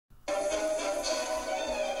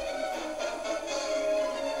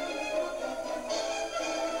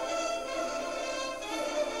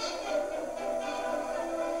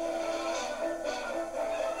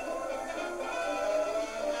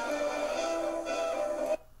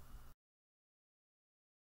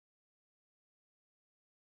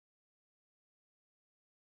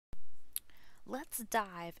Let's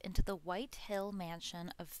dive into the White Hill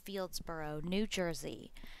Mansion of Fieldsborough, New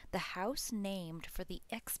Jersey, the house named for the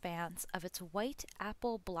expanse of its white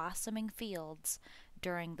apple blossoming fields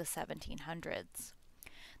during the 1700s.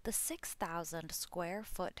 The 6,000 square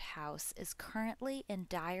foot house is currently in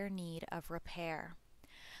dire need of repair.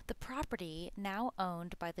 The property, now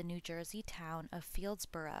owned by the New Jersey town of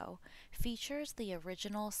Fieldsboro, features the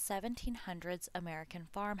original 1700s American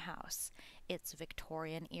farmhouse, its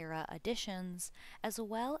Victorian era additions, as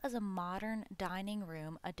well as a modern dining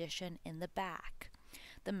room addition in the back.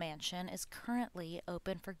 The mansion is currently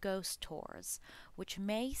open for ghost tours, which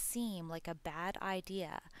may seem like a bad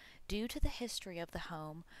idea due to the history of the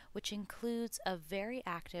home, which includes a very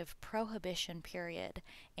active Prohibition period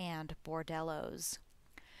and bordellos.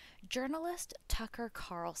 Journalist Tucker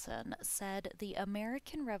Carlson said the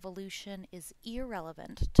American Revolution is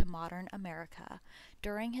irrelevant to modern America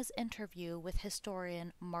during his interview with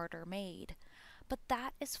historian Martyr Made, but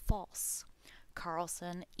that is false.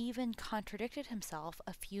 Carlson even contradicted himself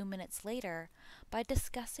a few minutes later by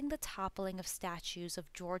discussing the toppling of statues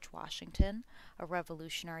of George Washington, a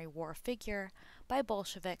Revolutionary War figure, by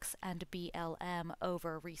Bolsheviks and BLM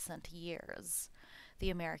over recent years. The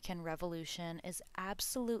American Revolution is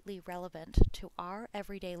absolutely relevant to our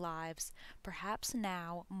everyday lives, perhaps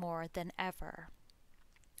now more than ever.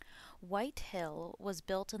 White Hill was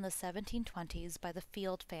built in the 1720s by the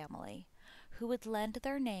Field family, who would lend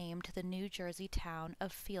their name to the New Jersey town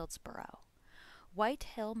of Fieldsboro. White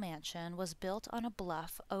Hill Mansion was built on a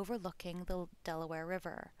bluff overlooking the Delaware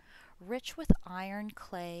River, rich with iron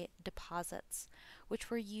clay deposits, which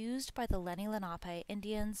were used by the Lenni Lenape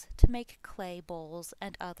Indians to make clay bowls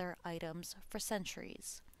and other items for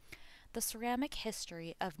centuries. The ceramic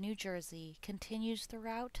history of New Jersey continues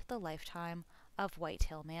throughout the lifetime of White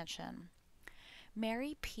Hill Mansion.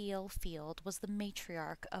 Mary Peel Field was the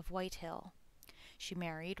matriarch of White Hill. She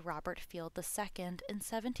married Robert Field II in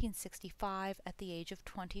 1765 at the age of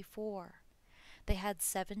 24. They had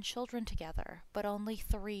 7 children together, but only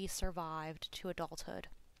 3 survived to adulthood.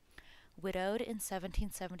 Widowed in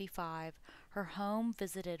 1775, her home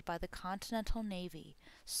visited by the Continental Navy,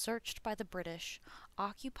 searched by the British,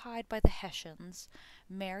 occupied by the Hessians,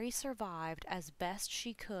 Mary survived as best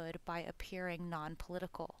she could by appearing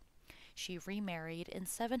non-political. She remarried in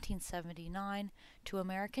 1779 to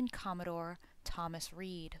American Commodore Thomas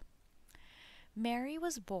Reed. Mary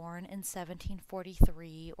was born in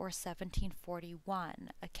 1743 or 1741,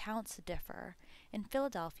 accounts differ, in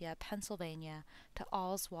Philadelphia, Pennsylvania, to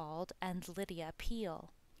Oswald and Lydia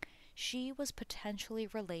Peel. She was potentially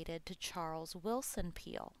related to Charles Willson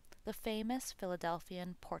Peel, the famous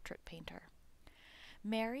Philadelphian portrait painter.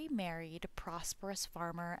 Mary married prosperous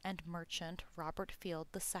farmer and merchant Robert Field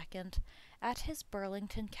II at his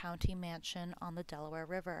Burlington County mansion on the Delaware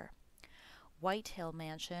River. White Hill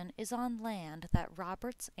Mansion is on land that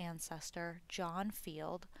Robert's ancestor, John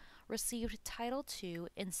Field, received title to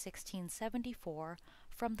in 1674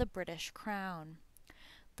 from the British Crown.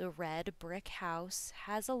 The red brick house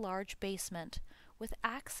has a large basement with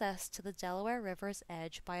access to the Delaware River's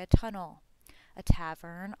edge by a tunnel, a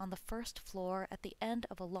tavern on the first floor at the end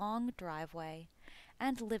of a long driveway,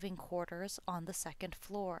 and living quarters on the second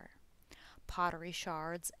floor. Pottery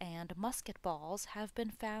shards and musket balls have been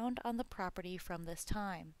found on the property from this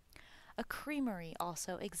time. A creamery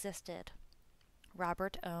also existed.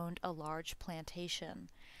 Robert owned a large plantation,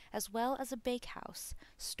 as well as a bakehouse,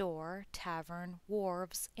 store, tavern,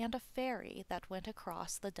 wharves, and a ferry that went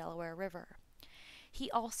across the Delaware River.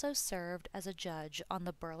 He also served as a judge on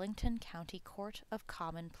the Burlington County Court of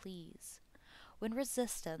Common Pleas. When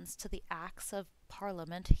resistance to the Acts of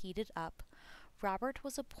Parliament heated up, Robert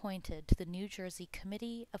was appointed to the New Jersey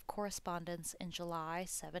Committee of Correspondence in July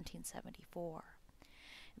 1774.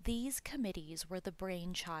 These committees were the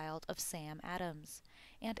brainchild of Sam Adams,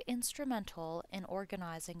 and instrumental in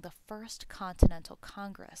organizing the First Continental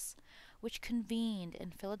Congress, which convened in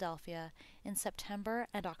Philadelphia in September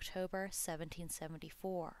and October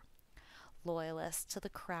 1774. Loyalists to the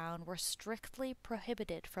Crown were strictly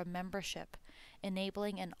prohibited from membership,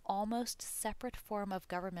 enabling an almost separate form of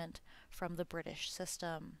government from the British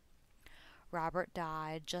system. Robert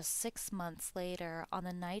died just 6 months later on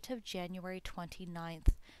the night of January 29,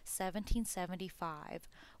 1775,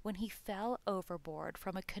 when he fell overboard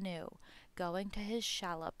from a canoe going to his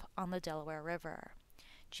shallop on the Delaware River.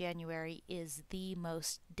 January is the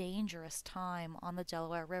most dangerous time on the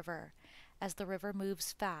Delaware River, as the river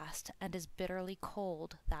moves fast and is bitterly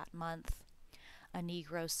cold that month. A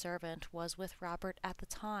Negro servant was with Robert at the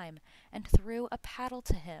time and threw a paddle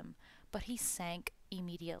to him, but he sank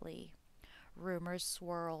immediately. Rumors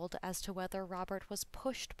swirled as to whether Robert was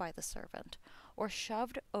pushed by the servant or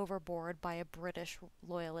shoved overboard by a British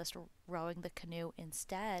loyalist rowing the canoe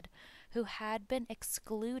instead, who had been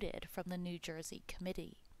excluded from the New Jersey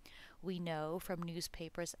committee. We know from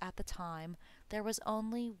newspapers at the time there was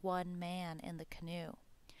only one man in the canoe.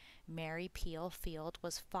 Mary Peel Field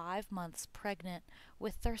was 5 months pregnant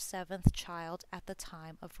with their 7th child at the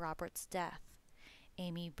time of Robert's death.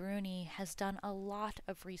 Amy Bruni has done a lot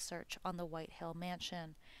of research on the White Hill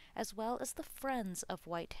Mansion, as well as the Friends of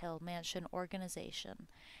White Hill Mansion organization,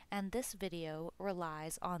 and this video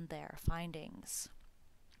relies on their findings.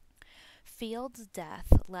 Field's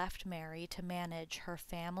death left Mary to manage her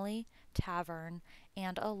family, tavern,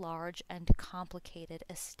 and a large and complicated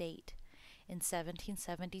estate. In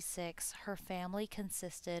 1776, her family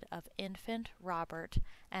consisted of infant Robert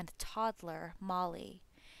and toddler Molly.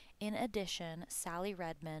 In addition, Sally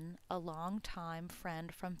Redmond, a long-time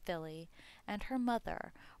friend from Philly, and her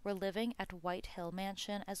mother were living at White Hill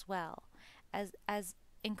Mansion as well, as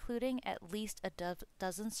including at least a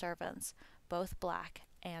dozen servants, both black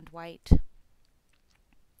and white.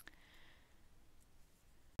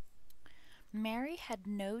 Mary had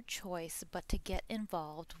no choice but to get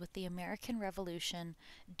involved with the American Revolution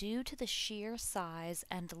due to the sheer size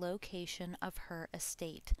and location of her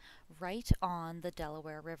estate, right on the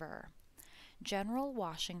Delaware River. General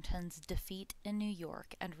Washington's defeat in New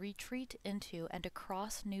York and retreat into and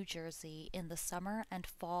across New Jersey in the summer and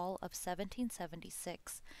fall of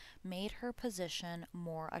 1776 made her position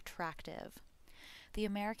more attractive. The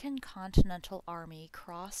American Continental Army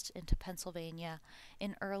crossed into Pennsylvania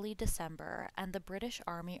in early December, and the British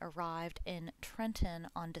Army arrived in Trenton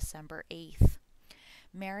on December 8th.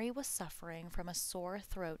 Mary was suffering from a sore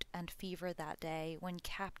throat and fever that day when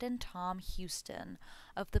Captain Tom Houston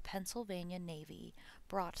of the Pennsylvania Navy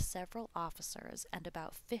brought several officers and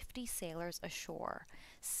about 50 sailors ashore,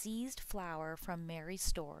 seized flour from Mary's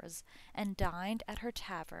stores, and dined at her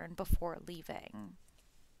tavern before leaving.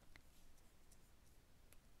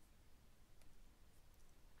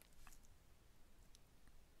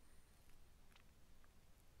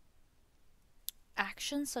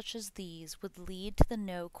 Actions such as these would lead to the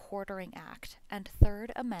No Quartering Act and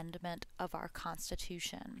Third Amendment of our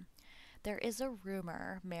Constitution. There is a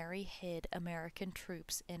rumor Mary hid American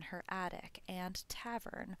troops in her attic and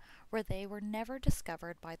tavern where they were never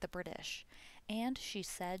discovered by the British, and she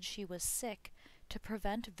said she was sick to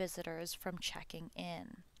prevent visitors from checking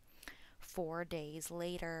in. 4 days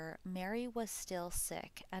later, Mary was still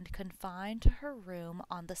sick and confined to her room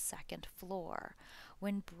on the 2nd floor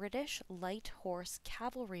when British light horse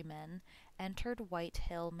cavalrymen entered White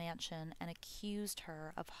Hill Mansion and accused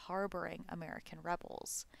her of harboring American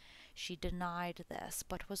rebels. She denied this,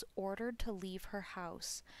 but was ordered to leave her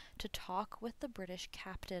house to talk with the British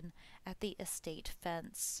captain at the estate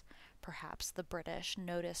fence. Perhaps the British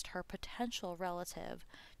noticed her potential relative,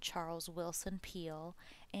 Charles Wilson Peel,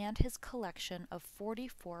 and his collection of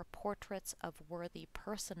 44 portraits of worthy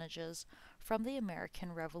personages from the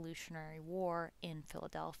American Revolutionary War in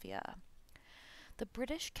Philadelphia. The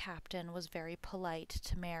British captain was very polite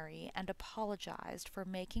to Mary and apologized for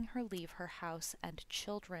making her leave her house and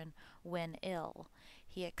children when ill.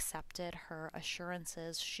 He accepted her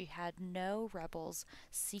assurances she had no rebels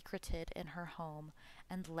secreted in her home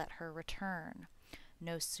and let her return.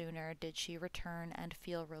 No sooner did she return and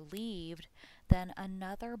feel relieved than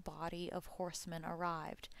another body of horsemen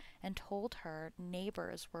arrived and told her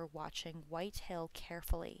neighbors were watching White Hill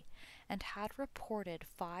carefully and had reported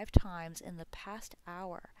 5 times in the past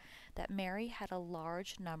hour that Mary had a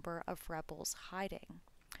large number of rebels hiding.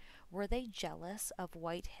 Were they jealous of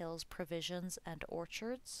White Hill's provisions and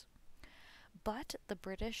orchards? But the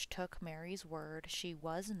British took Mary's word she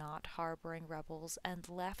was not harboring rebels and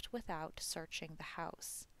left without searching the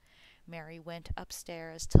house. Mary went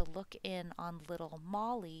upstairs to look in on little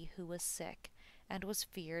Molly, who was sick and was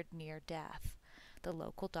feared near death. The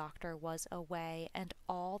local doctor was away, and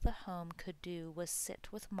all the home could do was sit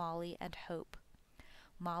with Molly and hope.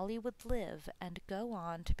 Molly would live and go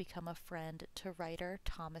on to become a friend to writer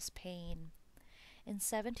Thomas Paine. In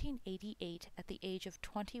 1788, at the age of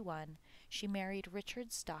 21, she married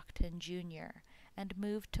Richard Stockton, Jr., and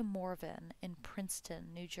moved to Morven in Princeton,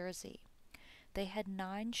 New Jersey. They had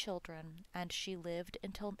 9 children, and she lived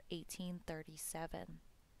until 1837.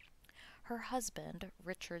 Her husband,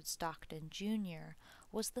 Richard Stockton, Jr.,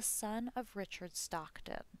 was the son of Richard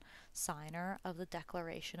Stockton, signer of the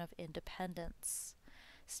Declaration of Independence.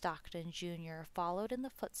 Stockton Jr. followed in the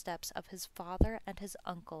footsteps of his father and his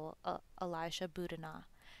uncle, Elisha Boudinot,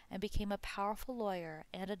 and became a powerful lawyer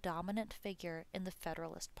and a dominant figure in the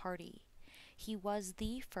Federalist Party. He was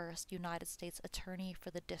the first United States Attorney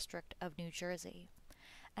for the District of New Jersey.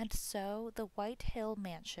 And so the White Hill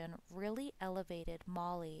Mansion really elevated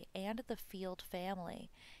Molly and the Field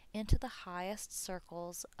family into the highest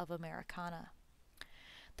circles of Americana.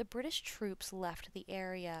 The British troops left the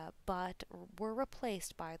area, but were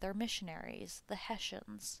replaced by their missionaries, the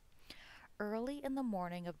Hessians. Early in the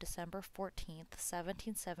morning of December 14th,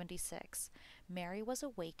 1776, Mary was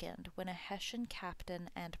awakened when a Hessian captain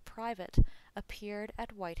and private appeared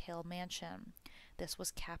at White Hill Mansion. This was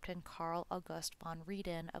Captain Karl August von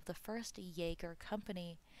Rieden of the 1st Jaeger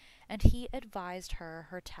Company, and he advised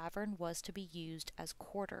her tavern was to be used as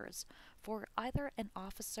quarters for either an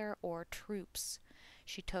officer or troops.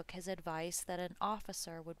 She took his advice that an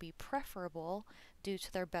officer would be preferable due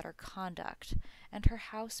to their better conduct, and her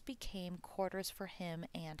house became quarters for him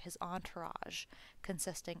and his entourage,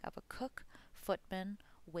 consisting of a cook, footman,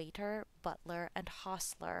 waiter, butler, and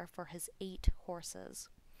hostler for his 8 horses.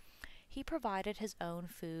 He provided his own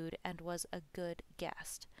food and was a good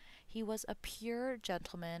guest. He was a pure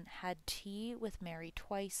gentleman, had tea with Mary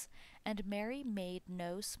twice, and Mary made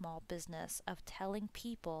no small business of telling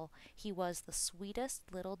people he was the sweetest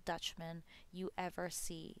little Dutchman you ever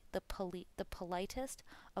see, the politest,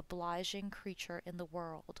 obliging creature in the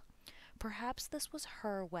world. Perhaps this was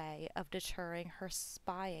her way of deterring her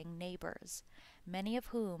spying neighbors, many of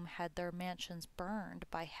whom had their mansions burned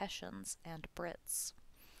by Hessians and Brits.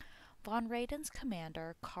 Von Rieden's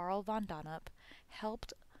commander, Karl von Donop,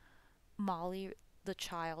 helped Molly the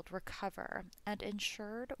child recover and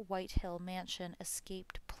ensured White Hill Mansion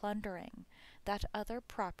escaped plundering that other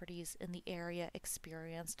properties in the area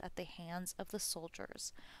experienced at the hands of the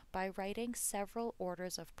soldiers by writing several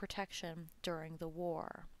orders of protection during the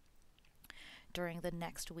war. During the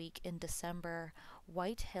next week in December,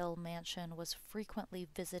 White Hill Mansion was frequently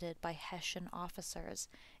visited by Hessian officers,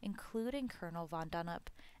 including Colonel von Donop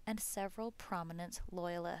and several prominent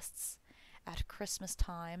Loyalists. At Christmas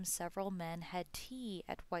time, several men had tea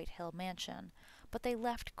at White Hill Mansion, but they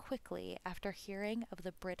left quickly after hearing of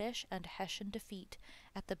the British and Hessian defeat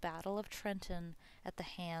at the Battle of Trenton at the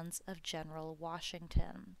hands of General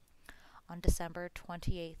Washington. On December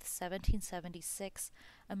 28, 1776,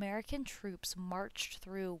 American troops marched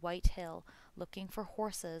through White Hill looking for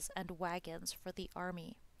horses and wagons for the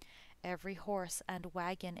army. Every horse and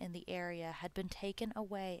wagon in the area had been taken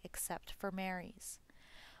away except for Mary's.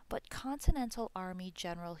 But Continental Army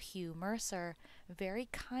General Hugh Mercer very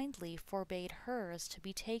kindly forbade hers to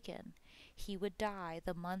be taken. He would die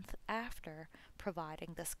the month after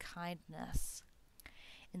providing this kindness.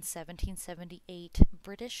 In 1778,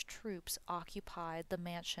 British troops occupied the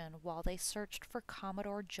mansion while they searched for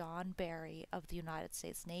Commodore John Barry of the United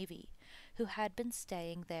States Navy, who had been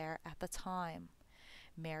staying there at the time.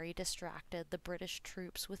 Mary distracted the British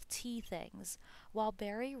troops with tea things, while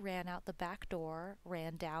Barry ran out the back door,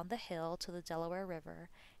 ran down the hill to the Delaware River,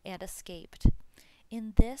 and escaped.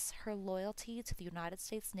 In this, her loyalty to the United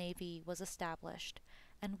States Navy was established,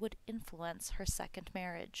 and would influence her second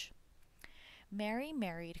marriage. Mary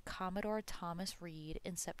married Commodore Thomas Reed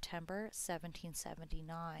in September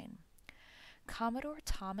 1779. Commodore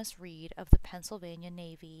Thomas Reed of the Pennsylvania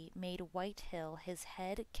Navy made White Hill his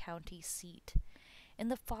head county seat. In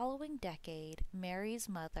the following decade, Mary's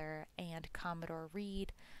mother and Commodore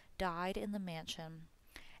Reed died in the mansion,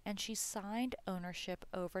 and she signed ownership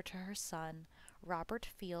over to her son, Robert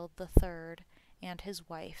Field III, and his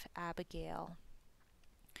wife, Abigail.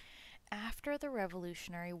 After the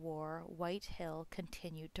Revolutionary War, White Hill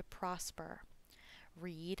continued to prosper.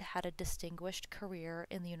 Reed had a distinguished career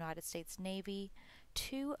in the United States Navy.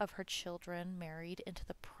 2 of her children married into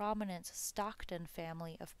the prominent Stockton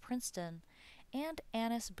family of Princeton, and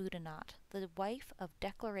Annis Boudinot, the wife of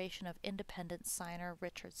Declaration of Independence signer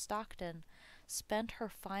Richard Stockton, spent her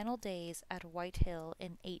final days at White Hill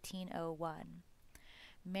in 1801.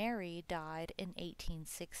 Mary died in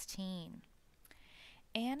 1816.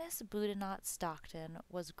 Annis Boudinot Stockton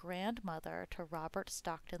was grandmother to Robert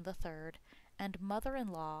Stockton III and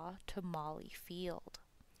mother-in-law to Molly Field.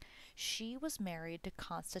 She was married to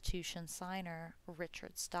Constitution signer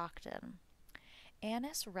Richard Stockton.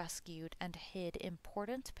 Annis rescued and hid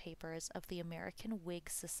important papers of the American Whig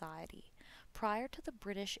Society prior to the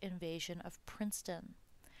British invasion of Princeton.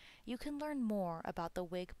 You can learn more about the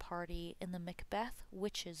Whig Party in the Macbeth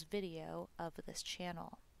Witches video of this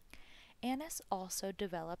channel. Annis also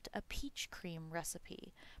developed a peach cream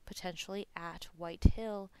recipe, potentially at White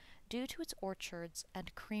Hill, due to its orchards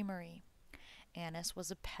and creamery. Annis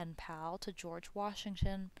was a pen pal to George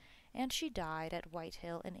Washington, and she died at White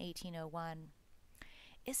Hill in 1801.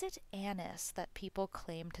 Is it Annis that people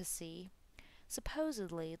claim to see?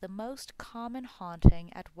 Supposedly, the most common haunting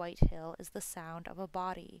at White Hill is the sound of a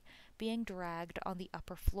body being dragged on the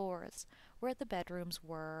upper floors, where the bedrooms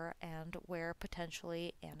were and where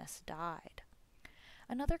potentially Annis died.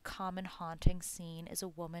 Another common haunting scene is a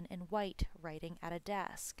woman in white writing at a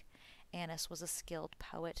desk. Annis was a skilled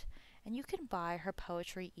poet, and you can buy her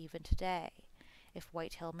poetry even today. If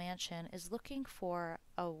White Hill Mansion is looking for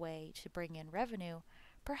a way to bring in revenue,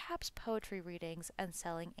 perhaps poetry readings and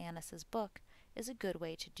selling Annis's book is a good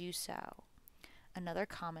way to do so. Another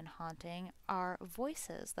common haunting are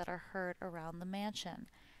voices that are heard around the mansion,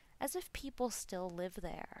 as if people still live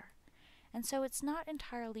there. And so it's not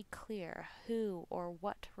entirely clear who or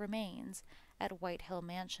what remains at White Hill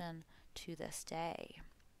Mansion to this day.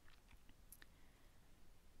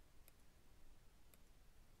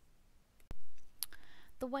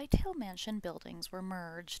 The White Hill Mansion buildings were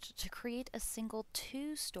merged to create a single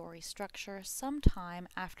two-story structure sometime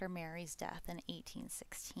after Mary's death in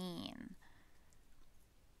 1816.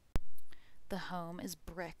 The home is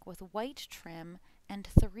brick with white trim and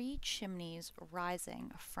 3 chimneys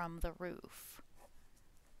rising from the roof.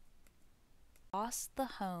 Lost the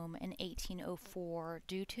home in 1804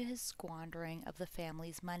 due to his squandering of the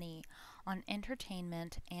family's money on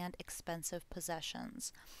entertainment and expensive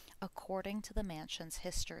possessions, according to the mansion's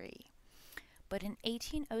history. But in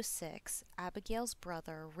 1806, Abigail's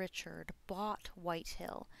brother Richard bought White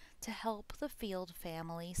Hill to help the Field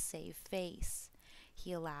family save face.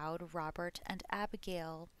 He allowed Robert and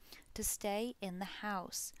Abigail to stay in the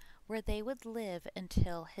house, where they would live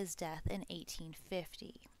until his death in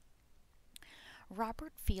 1850.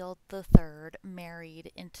 Robert Field III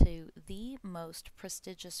married into the most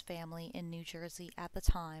prestigious family in New Jersey at the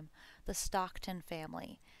time, the Stockton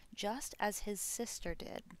family, just as his sister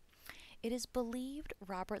did. It is believed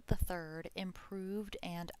Robert III improved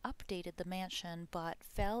and updated the mansion, but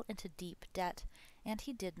fell into deep debt, and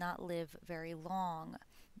he did not live very long,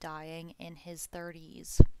 dying in his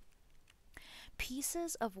 30s.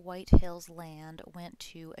 Pieces of White Hill's land went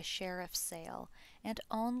to a sheriff's sale, and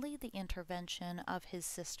only the intervention of his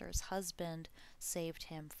sister's husband saved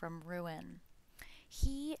him from ruin.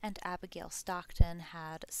 He and Abigail Stockton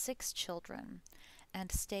had 6 children,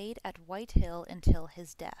 and stayed at White Hill until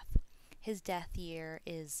his death. His death year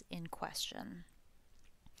is in question.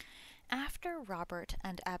 After Robert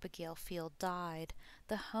and Abigail Field died,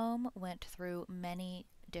 the home went through many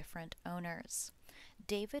different owners.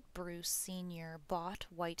 David Bruce Sr. bought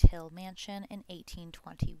White Hill Mansion in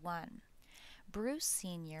 1821. Bruce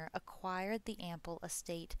Sr. acquired the ample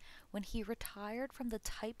estate when he retired from the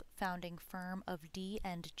type founding firm of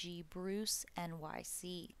D&G Bruce,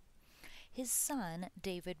 NYC. His son,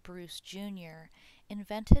 David Bruce Jr.,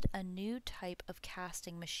 invented a new type of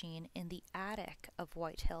casting machine in the attic of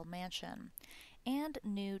White Hill Mansion, and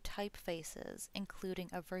new typefaces, including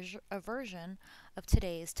a version of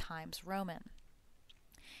today's Times Roman.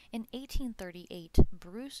 In 1838,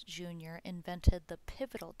 Bruce Jr. invented the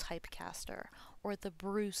pivotal typecaster, or the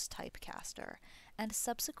Bruce typecaster, and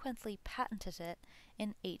subsequently patented it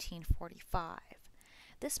in 1845.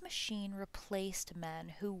 This machine replaced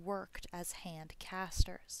men who worked as hand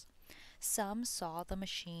casters. Some saw the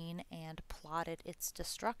machine and plotted its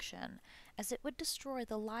destruction, as it would destroy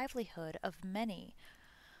the livelihood of many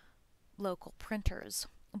local printers,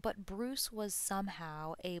 but Bruce was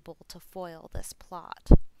somehow able to foil this plot.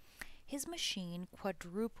 His machine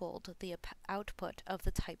quadrupled the output of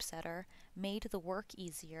the typesetter, made the work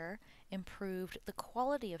easier, improved the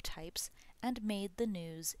quality of types, and made the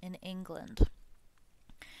news in England.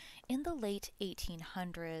 In the late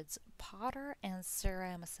 1800s, potter and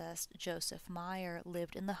ceramicist Joseph Meyer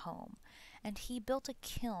lived in the home, and he built a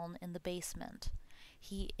kiln in the basement.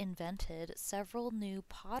 He invented several new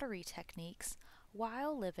pottery techniques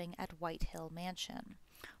while living at White Hill Mansion.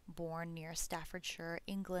 Born near Staffordshire,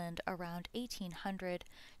 England around 1800,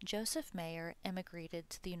 Joseph Meyer immigrated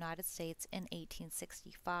to the United States in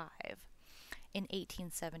 1865. In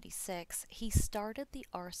 1876, he started the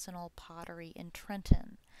Arsenal Pottery in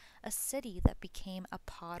Trenton, a city that became a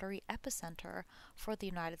pottery epicenter for the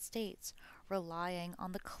United States, relying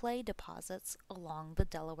on the clay deposits along the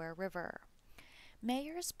Delaware River.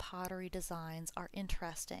 Meyer's pottery designs are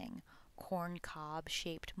interesting.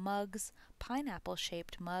 Corncob-shaped mugs,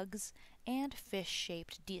 pineapple-shaped mugs, and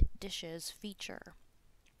fish-shaped dishes feature.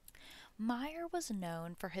 Meyer was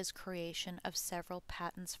known for his creation of several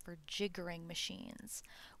patents for jiggering machines,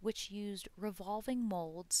 which used revolving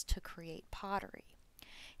molds to create pottery.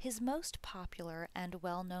 His most popular and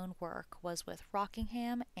well-known work was with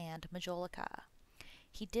Rockingham and Majolica.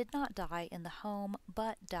 He did not die in the home,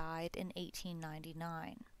 but died in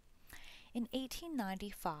 1899. In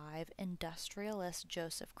 1895, industrialist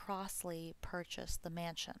Joseph Crossley purchased the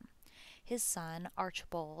mansion. His son,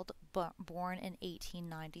 Archibald, born in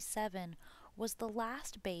 1897, was the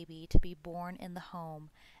last baby to be born in the home,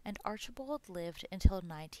 and Archibald lived until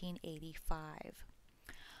 1985.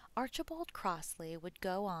 Archibald Crossley would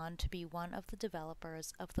go on to be one of the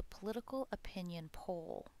developers of the political opinion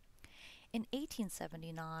poll. In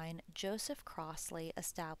 1879, Joseph Crossley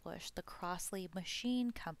established the Crossley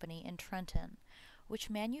Machine Company in Trenton, which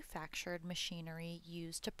manufactured machinery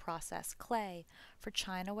used to process clay for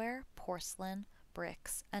chinaware, porcelain,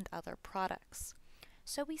 bricks, and other products.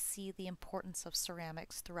 So we see the importance of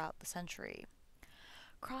ceramics throughout the century.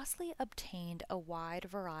 Crossley obtained a wide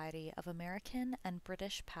variety of American and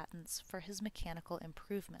British patents for his mechanical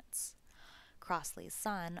improvements. Crossley's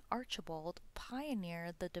son, Archibald,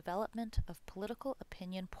 pioneered the development of political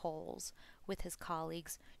opinion polls with his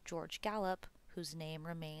colleagues George Gallup, whose name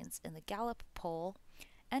remains in the Gallup poll,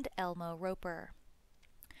 and Elmo Roper.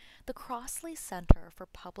 The Crossley Center for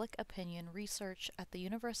Public Opinion Research at the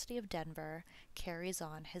University of Denver carries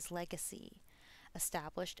on his legacy.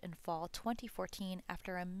 Established in fall 2014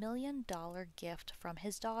 after a $1 million gift from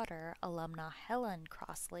his daughter, alumna Helen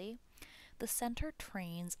Crossley, the center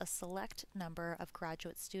trains a select number of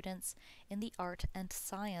graduate students in the art and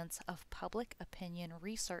science of public opinion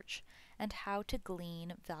research and how to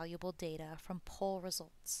glean valuable data from poll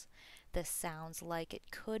results. This sounds like it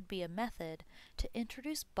could be a method to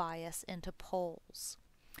introduce bias into polls.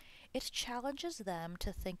 It challenges them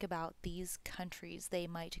to think about these countries they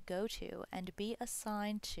might go to and be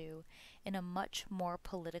assigned to in a much more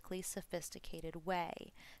politically sophisticated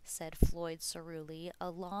way, said Floyd Cerulli, a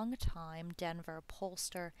longtime Denver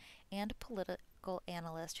pollster and political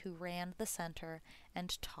analyst who ran the center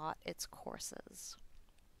and taught its courses.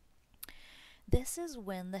 This is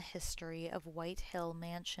when the history of White Hill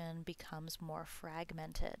Mansion becomes more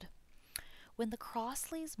fragmented. When the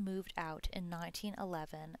Crossleys moved out in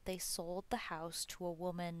 1911, they sold the house to a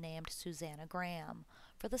woman named Susanna Graham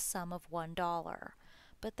for the sum of $1,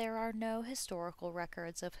 but there are no historical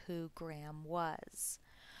records of who Graham was.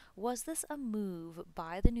 Was this a move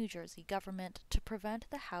by the New Jersey government to prevent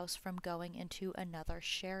the house from going into another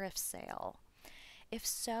sheriff's sale? If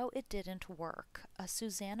so, it didn't work. A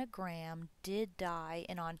Susanna Graham did die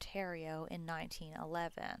in Ontario in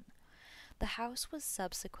 1911. The house was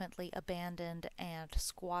subsequently abandoned and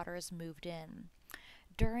squatters moved in.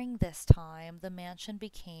 During this time, the mansion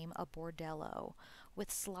became a bordello,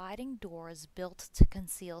 with sliding doors built to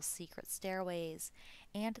conceal secret stairways,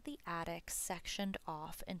 and the attic sectioned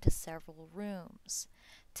off into several rooms.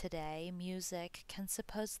 Today, music can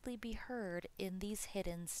supposedly be heard in these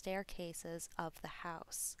hidden staircases of the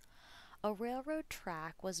house. A railroad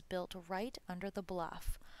track was built right under the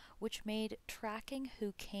bluff, which made tracking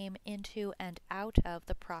who came into and out of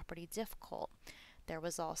the property difficult. There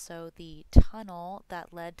was also the tunnel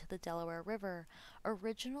that led to the Delaware River,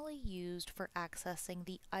 originally used for accessing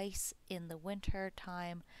the ice in the winter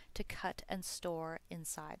time to cut and store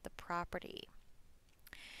inside the property.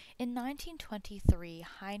 In 1923,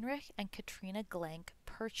 Heinrich and Katrina Glenk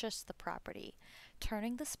purchased the property,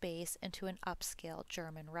 turning the space into an upscale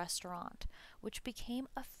German restaurant, which became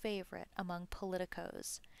a favorite among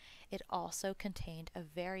politicos. It also contained a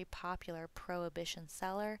very popular Prohibition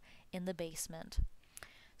cellar in the basement.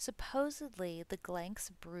 Supposedly, the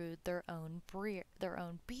Glenks brewed their own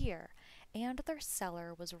beer, and their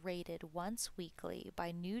cellar was raided once weekly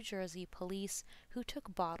by New Jersey police who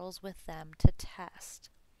took bottles with them to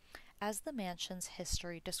test. As the mansion's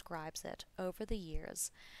history describes it, over the years,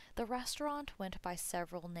 the restaurant went by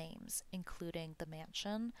several names, including the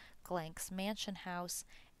Mansion, Glenk's Mansion House,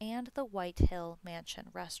 and the White Hill Mansion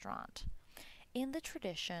Restaurant. In the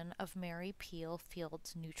tradition of Mary Peel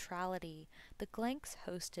Field's neutrality, the Glenks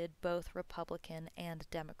hosted both Republican and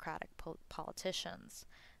Democratic politicians,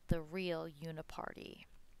 the real uniparty,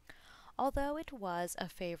 although it was a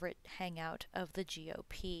favorite hangout of the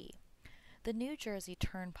GOP. The New Jersey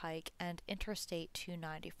Turnpike and Interstate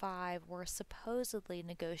 295 were supposedly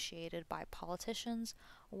negotiated by politicians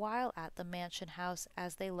while at the Mansion House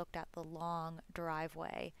as they looked at the long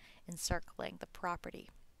driveway encircling the property.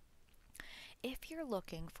 If you're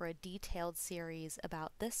looking for a detailed series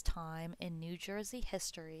about this time in New Jersey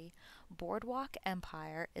history, Boardwalk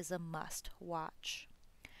Empire is a must-watch.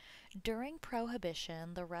 During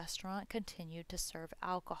Prohibition, the restaurant continued to serve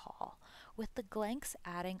alcohol, with the Glenks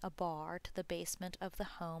adding a bar to the basement of the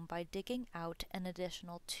home by digging out an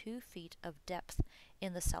additional 2 feet of depth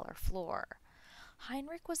in the cellar floor.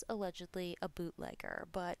 Heinrich was allegedly a bootlegger,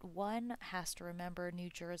 but one has to remember New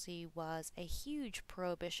Jersey was a huge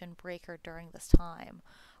Prohibition breaker during this time,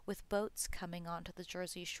 with boats coming onto the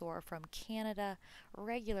Jersey shore from Canada,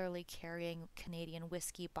 regularly carrying Canadian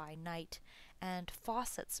whiskey by night, and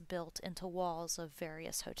faucets built into walls of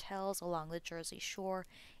various hotels along the Jersey shore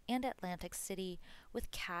and Atlantic City,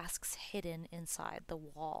 with casks hidden inside the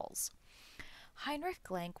walls. Heinrich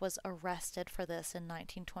Glenk was arrested for this in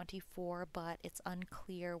 1924, but it's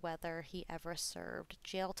unclear whether he ever served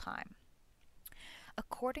jail time.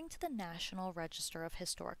 According to the National Register of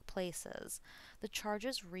Historic Places, the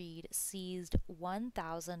charges read seized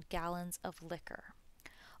 1,000 gallons of liquor.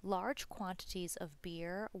 Large quantities of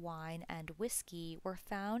beer, wine, and whiskey were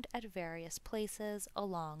found at various places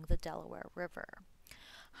along the Delaware River.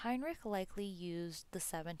 Heinrich likely used the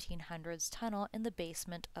 1700s tunnel in the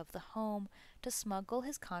basement of the home to smuggle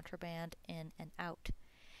his contraband in and out.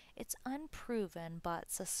 It's unproven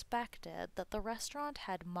but suspected that the restaurant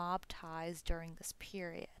had mob ties during this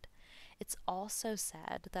period. It's also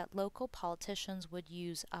said that local politicians would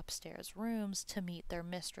use upstairs rooms to meet their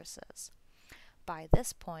mistresses. By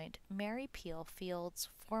this point, Mary Peel Field's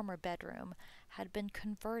former bedroom had been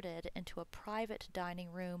converted into a private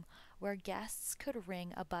dining room where guests could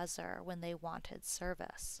ring a buzzer when they wanted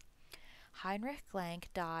service. Heinrich Glenk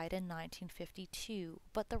died in 1952,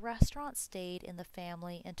 but the restaurant stayed in the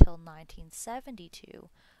family until 1972,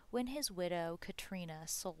 when his widow, Katrina,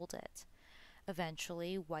 sold it.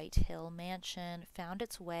 Eventually, White Hill Mansion found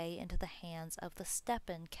its way into the hands of the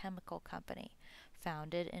Stepan Chemical Company,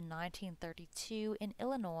 founded in 1932 in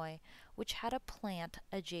Illinois, which had a plant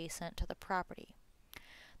adjacent to the property.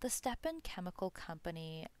 The Stepan Chemical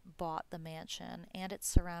Company bought the mansion and its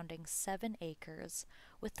surrounding 7 acres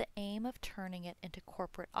with the aim of turning it into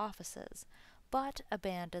corporate offices, but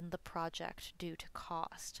abandoned the project due to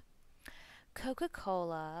cost.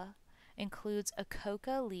 Coca-Cola includes a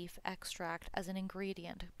coca leaf extract as an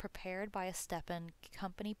ingredient prepared by a Stepan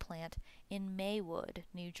Company plant in Maywood,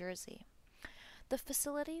 New Jersey. The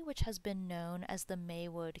facility, which has been known as the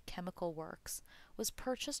Maywood Chemical Works, was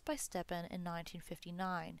purchased by Stepan in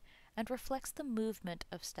 1959 and reflects the movement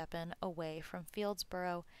of Stepan away from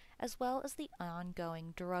Fieldsboro, as well as the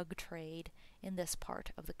ongoing drug trade in this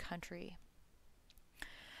part of the country.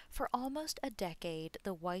 For almost a decade,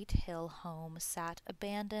 the White Hill home sat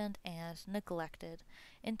abandoned and neglected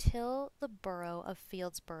until the borough of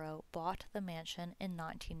Fieldsboro bought the mansion in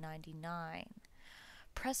 1999.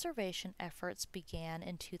 Preservation efforts began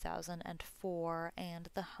in 2004, and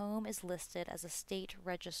the home is listed as a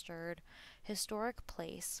state-registered historic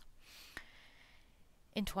place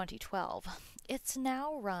in 2012. It's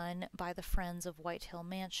now run by the Friends of White Hill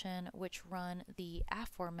Mansion, which run the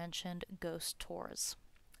aforementioned ghost tours.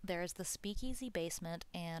 There is the speakeasy basement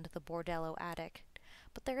and the bordello attic,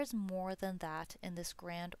 but there is more than that in this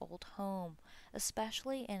grand old home,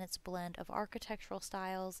 especially in its blend of architectural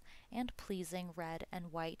styles and pleasing red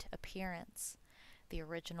and white appearance. The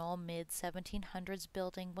original mid-1700s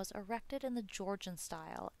building was erected in the Georgian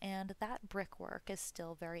style, and that brickwork is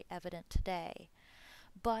still very evident today.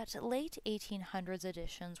 But late 1800s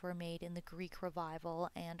additions were made in the Greek Revival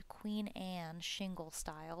and Queen Anne shingle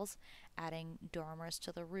styles, adding dormers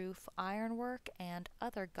to the roof, ironwork, and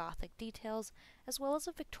other Gothic details, as well as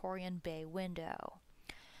a Victorian bay window.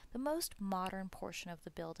 The most modern portion of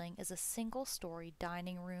the building is a single-story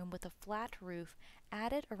dining room with a flat roof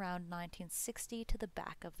added around 1960 to the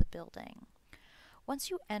back of the building. Once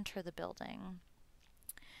you enter the building,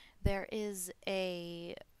 there is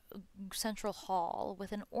a central hall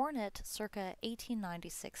with an ornate circa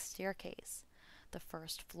 1896 staircase. The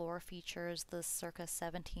first floor features the circa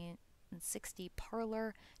 1760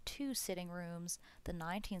 parlor, 2 sitting rooms, the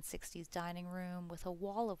 1960s dining room with a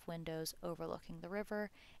wall of windows overlooking the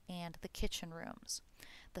river, and the kitchen rooms.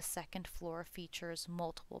 The second floor features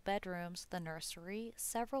multiple bedrooms, the nursery,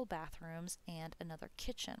 several bathrooms, and another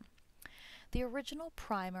kitchen. The original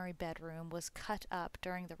primary bedroom was cut up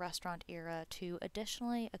during the restaurant era to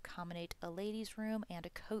additionally accommodate a ladies' room and a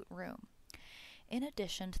coat room. In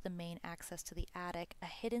addition to the main access to the attic, a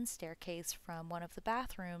hidden staircase from one of the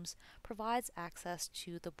bathrooms provides access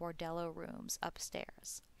to the bordello rooms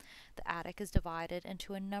upstairs. The attic is divided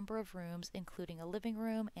into a number of rooms, including a living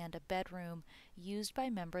room and a bedroom used by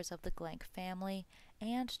members of the Glenk family,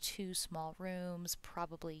 and 2 small rooms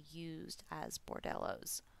probably used as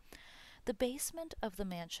bordellos. The basement of the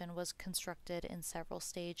mansion was constructed in several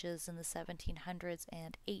stages in the 1700s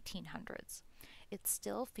and 1800s. It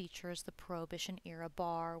still features the Prohibition-era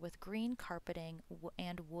bar with green carpeting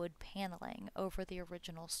and wood paneling over the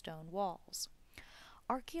original stone walls.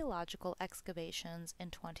 Archaeological excavations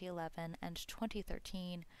in 2011 and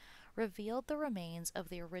 2013 revealed the remains of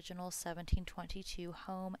the original 1722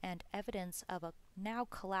 home and evidence of a now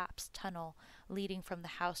collapsed tunnel leading from the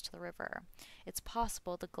house to the river. It's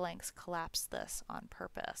possible the Glenks collapsed this on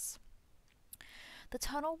purpose. The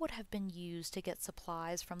tunnel would have been used to get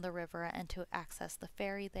supplies from the river and to access the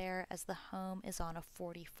ferry there, as the home is on a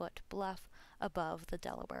 40-foot bluff above the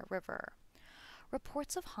Delaware River.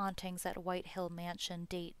 Reports of hauntings at White Hill Mansion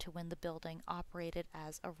date to when the building operated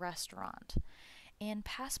as a restaurant. In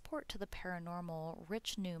Passport to the Paranormal,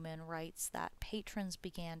 Rich Newman writes that patrons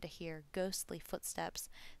began to hear ghostly footsteps,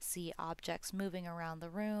 see objects moving around the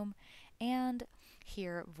room, and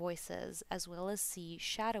hear voices, as well as see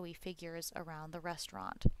shadowy figures around the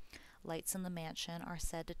restaurant. Lights in the mansion are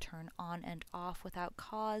said to turn on and off without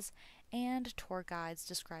cause, and tour guides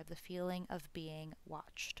describe the feeling of being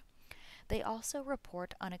watched. They also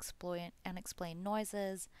report unexplained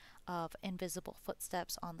noises, of invisible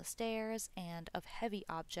footsteps on the stairs, and of heavy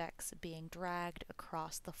objects being dragged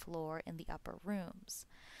across the floor in the upper rooms.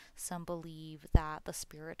 Some believe that the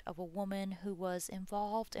spirit of a woman who was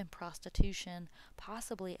involved in prostitution,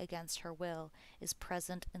 possibly against her will, is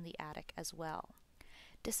present in the attic as well.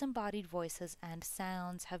 Disembodied voices and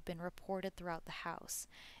sounds have been reported throughout the house,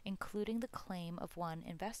 including the claim of one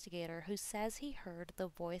investigator who says he heard the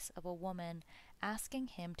voice of a woman asking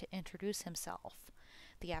him to introduce himself.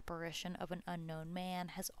 The apparition of an unknown man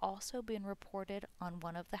has also been reported on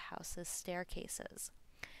one of the house's staircases.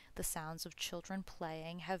 The sounds of children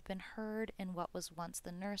playing have been heard in what was once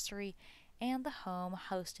the nursery, and the home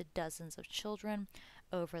hosted dozens of children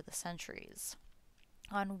over the centuries.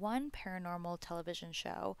 On one paranormal television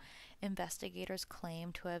show, investigators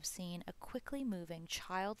claim to have seen a quickly moving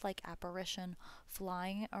childlike apparition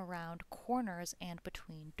flying around corners and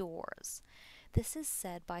between doors. This is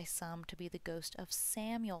said by some to be the ghost of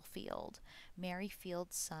Samuel Field, Mary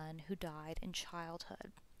Field's son, who died in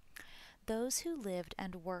childhood. Those who lived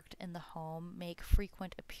and worked in the home make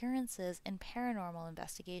frequent appearances in paranormal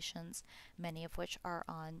investigations, many of which are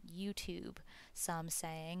on YouTube, some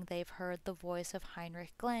saying they've heard the voice of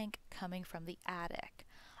Heinrich Glenk coming from the attic.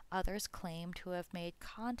 Others claim to have made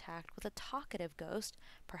contact with a talkative ghost,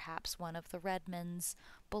 perhaps one of the Redmonds,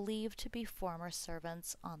 believed to be former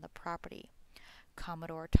servants on the property.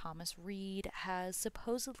 Commodore Thomas Reed has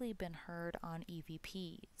supposedly been heard on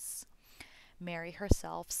EVPs. Mary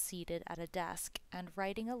herself, seated at a desk and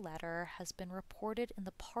writing a letter, has been reported in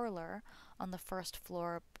the parlor on the first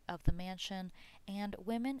floor of the mansion, and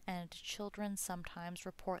women and children sometimes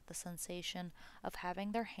report the sensation of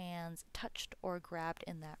having their hands touched or grabbed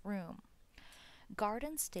in that room.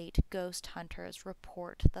 Garden State ghost hunters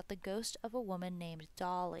report that the ghost of a woman named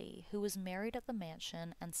Dolly, who was married at the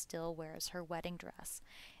mansion and still wears her wedding dress,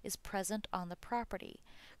 is present on the property.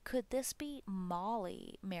 Could this be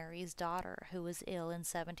Molly, Mary's daughter, who was ill in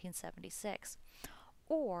 1776?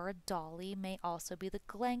 Or Dolly may also be the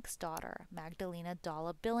Glenk's daughter, Magdalena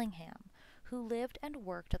Dalla Billingham, who lived and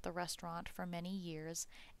worked at the restaurant for many years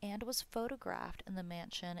and was photographed in the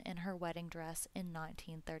mansion in her wedding dress in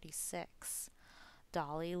 1936.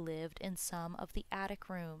 Dolly lived in some of the attic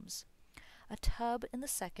rooms. A tub in the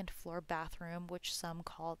second-floor bathroom, which some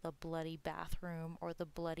call the Bloody Bathroom or the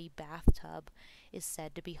Bloody Bathtub, is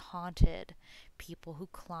said to be haunted. People who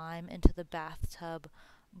climb into the bathtub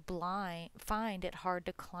find it hard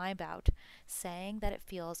to climb out, saying that it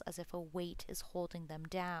feels as if a weight is holding them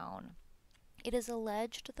down. It is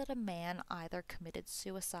alleged that a man either committed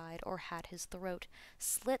suicide or had his throat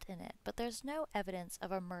slit in it, but there's no evidence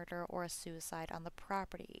of a murder or a suicide on the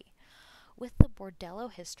property. With the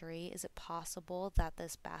bordello history, is it possible that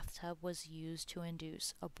this bathtub was used to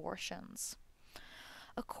induce abortions?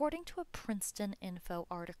 According to a Princeton Info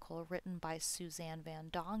article written by Suzanne Van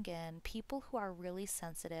Dongen, people who are really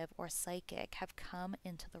sensitive or psychic have come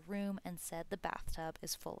into the room and said the bathtub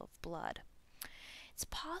is full of blood. It's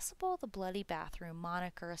possible the Bloody Bathroom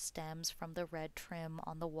moniker stems from the red trim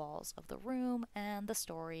on the walls of the room and the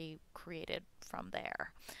story created from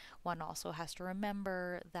there. One also has to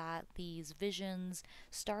remember that these visions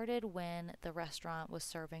started when the restaurant was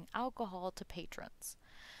serving alcohol to patrons.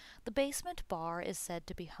 The basement bar is said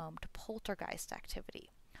to be home to poltergeist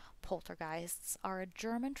activity. Poltergeists are a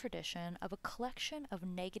German tradition of a collection of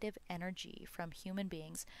negative energy from human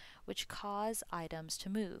beings which cause items to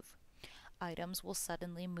move. Items will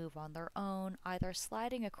suddenly move on their own, either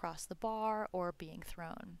sliding across the bar or being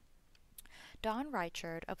thrown. Don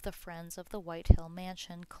Reichard of the Friends of the White Hill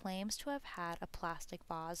Mansion claims to have had a plastic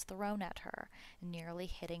vase thrown at her, nearly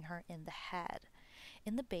hitting her in the head.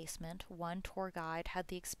 In the basement, one tour guide had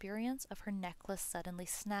the experience of her necklace suddenly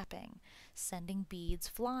snapping, sending beads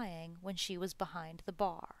flying when she was behind the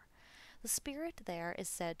bar. The spirit there is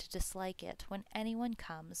said to dislike it when anyone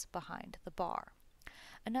comes behind the bar.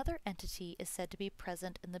 Another entity is said to be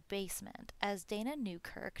present in the basement, as Dana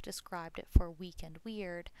Newkirk described it for Weak and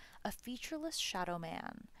Weird, a featureless shadow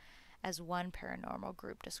man, as one paranormal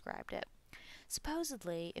group described it.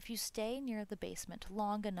 Supposedly, if you stay near the basement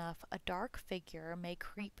long enough, a dark figure may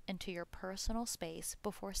creep into your personal space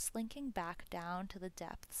before slinking back down to the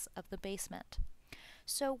depths of the basement.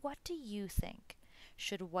 So what do you think?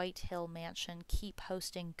 Should White Hill Mansion keep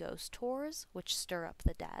hosting ghost tours, which stir up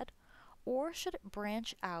the dead? Or should it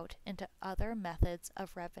branch out into other methods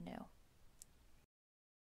of revenue?